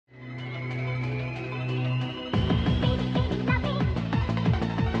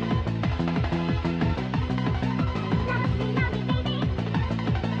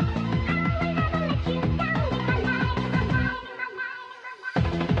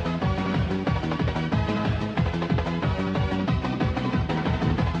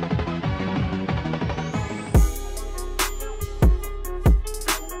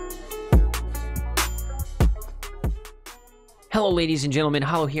Hello ladies and gentlemen,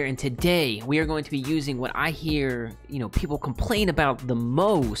 Hollow here, and today we are going to be using what I hear, people complain about the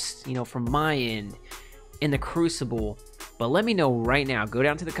most, from my end in the Crucible. But let me know right now, go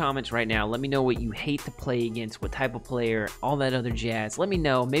down to the comments right now, let me know what you hate to play against, what type of player, all that other jazz. Let me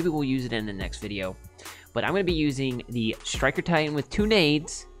know, maybe we'll use it in the next video. But I'm going to be using the Striker Titan with 2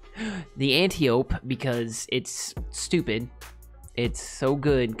 nades, the Antiope because it's stupid. It's so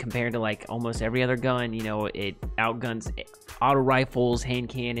good compared to like almost every other gun. It outguns auto rifles, hand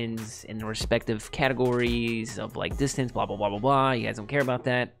cannons in the respective categories of like distance, blah blah blah blah blah. You guys don't care about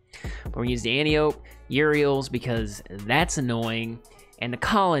that. But we're gonna use the Antiope, Uriels because that's annoying, and the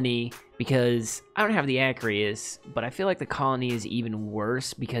Colony because I don't have the Acreus, but I feel like the Colony is even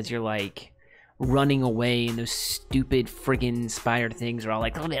worse because you're like running away and those stupid friggin' spider things are all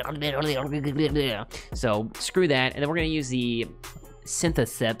like, so screw that. And then we're gonna use the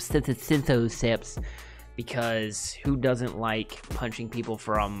Synthoceps because who doesn't like punching people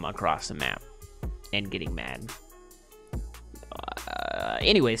from across the map and getting mad?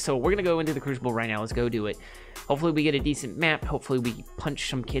 Anyway, so we're gonna go into the Crucible right now. Let's go do it. Hopefully we get a decent map. Hopefully we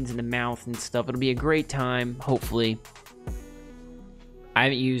punch some kids in the mouth and stuff. It'll be a great time, hopefully. I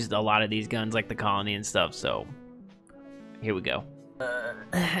haven't used a lot of these guns like the Colony and stuff, so here we go.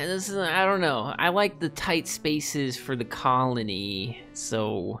 I don't know. I like the tight spaces for the Colony,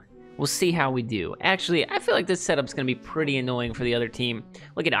 so we'll see how we do. Actually, I feel like this setup's gonna be pretty annoying for the other team.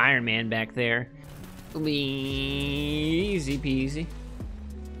 Look at Iron Man back there. It'll be easy peasy.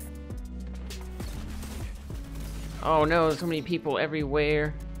 Oh no, there's so many people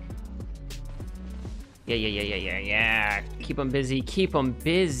everywhere. Yeah. Keep them busy, keep them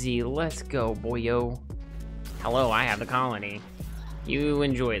busy. Let's go, boyo. Hello, I have the Colony. You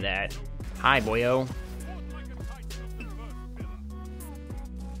enjoy that. Hi, boyo.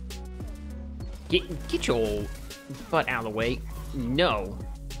 Get your old butt out of the way. No.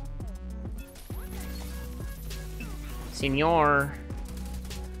 Senor.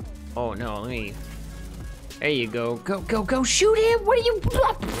 Oh no, let me. There you go. Go, shoot him! What are you?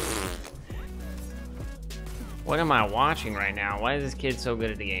 What am I watching right now? Why is this kid so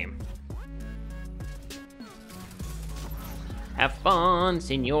good at the game? Have fun,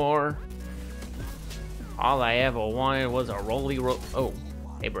 senor. All I ever wanted was a rolly roll. Oh,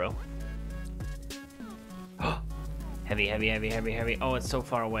 hey, bro. Heavy. Oh, it's so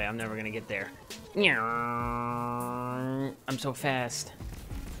far away. I'm never gonna get there. I'm so fast.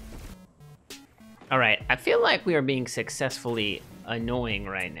 All right, I feel like we are being successfully annoying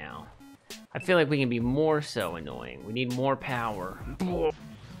right now. I feel like we can be more so annoying. We need more power.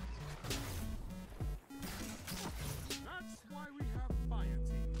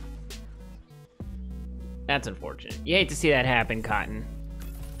 That's unfortunate. You hate to see that happen, Cotton.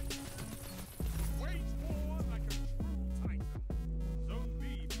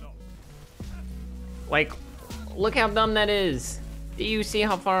 Like, look how dumb that is. Do you see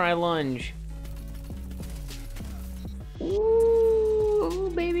how far I lunge?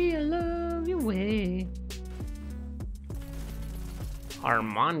 Ooh, baby, I love your way.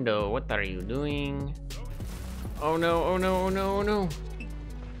 Armando, what are you doing? Oh no, oh no, oh no, oh no.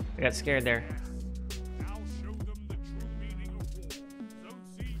 I got scared there.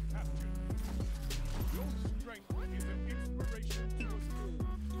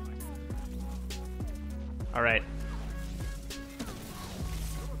 All right.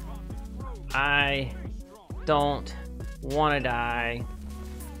 I don't want to die.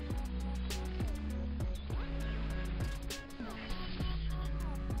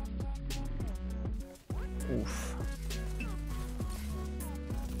 Oof.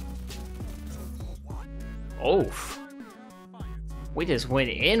 Oof. We just went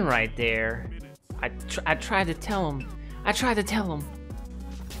in right there. I tried to tell him.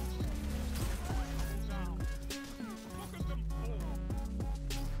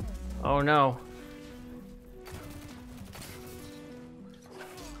 Oh no.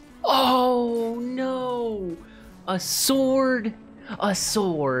 Oh no! A sword! A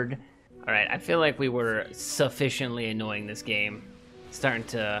sword! Alright, I feel like we were sufficiently annoying this game. Starting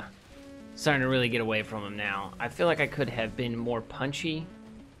to really get away from him now. I feel like I could have been more punchy.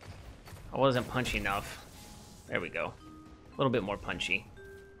 I wasn't punchy enough. There we go. A little bit more punchy.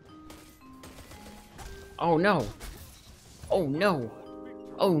 Oh no! Oh no!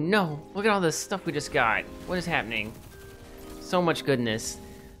 Oh no! Look at all this stuff we just got. What is happening? So much goodness.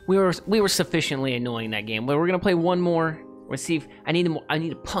 We were sufficiently annoying that game. But we're gonna play one more. We'll see if I need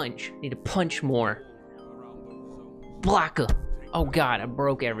to punch. I need to punch more. Blocker. Oh god, I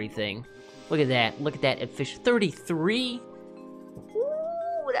broke everything. Look at that. Look at that efficient. 33.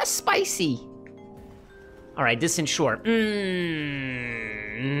 Ooh, that's spicy. All right, distance short.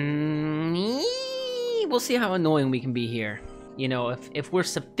 We'll see how annoying we can be here. You know, if we're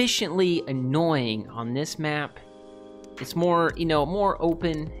sufficiently annoying on this map, it's more, you know, more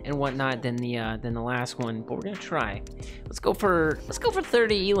open and whatnot than the last one. But we're gonna try. Let's go for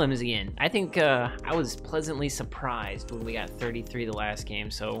 30 elims again. I think I was pleasantly surprised when we got 33 the last game.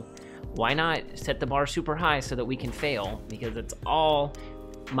 So why not set the bar super high so that we can fail? Because that's all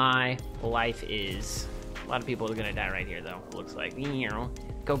my life is. A lot of people are gonna die right here, though. It looks like.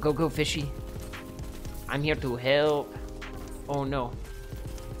 Go, go, go, fishy. I'm here to help. Oh no.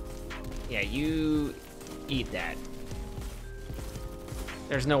 Yeah, you eat that.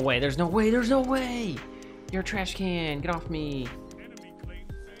 There's no way. There's no way. There's no way. You're a trash can. Get off me.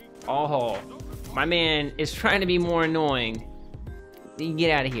 Oh, my man is trying to be more annoying.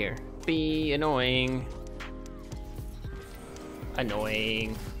 Get out of here. Be annoying.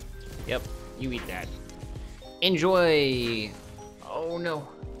 Annoying. Yep, you eat that. Enjoy. Oh no.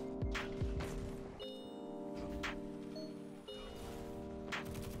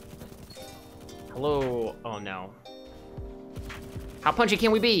 Hello. Oh no. How punchy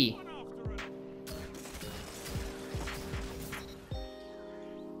can we be?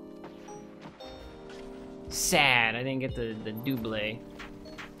 Sad, I didn't get the double.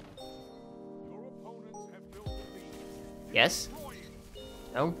 Yes?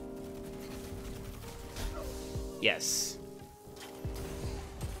 No? Yes.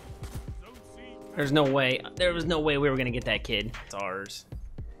 There's no way. There was no way we were gonna get that kid. It's ours.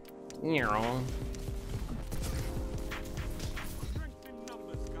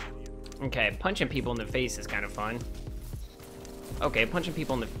 Okay, punching people in the face is kind of fun. Okay, punching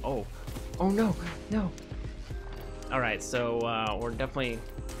people in the... Oh. Oh no, no. Alright, so we're definitely...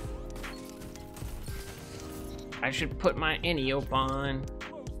 I should put my Antiope on.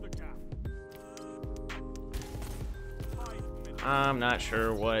 I'm not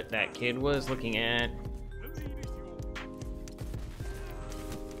sure what that kid was looking at.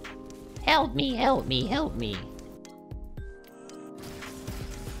 Help me, help me, help me.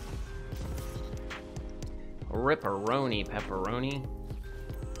 Ripperoni, pepperoni.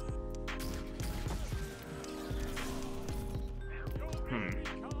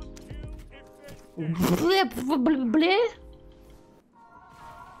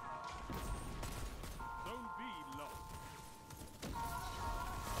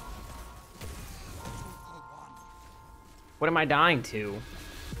 What am I dying to?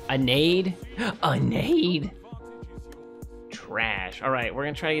 A nade? A nade? Trash. All right, we're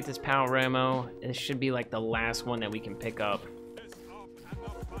gonna try to get this power ammo. This should be like the last one that we can pick up.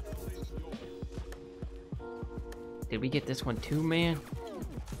 Did we get this one too, man?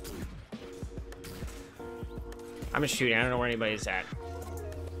 I'm just shooting. I don't know where anybody's at.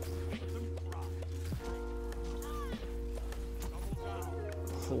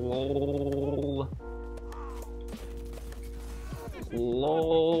 Lol.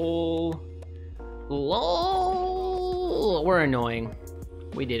 Lol. Lol. We're annoying.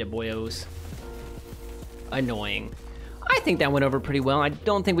 We did it, boyos. Annoying. I think that went over pretty well. I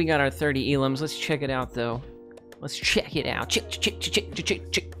don't think we got our 30 elims. Let's check it out, though. Let's check it out.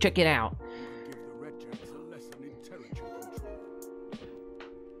 Check it out.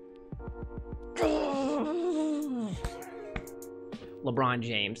 LeBron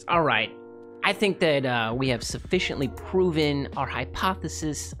James. All right. I think that we have sufficiently proven our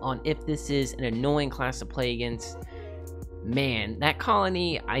hypothesis on if this is an annoying class to play against. Man, that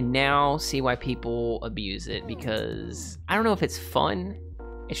colony, I now see why people abuse it, because I don't know if it's fun.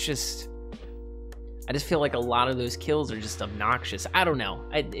 It's just, I just feel like a lot of those kills are just obnoxious. I don't know.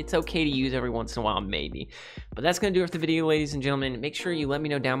 It's okay to use every once in a while, maybe. But that's going to do it for the video, ladies and gentlemen. Make sure you let me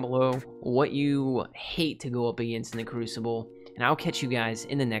know down below what you hate to go up against in the Crucible. And I'll catch you guys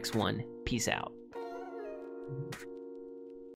in the next one. Peace out.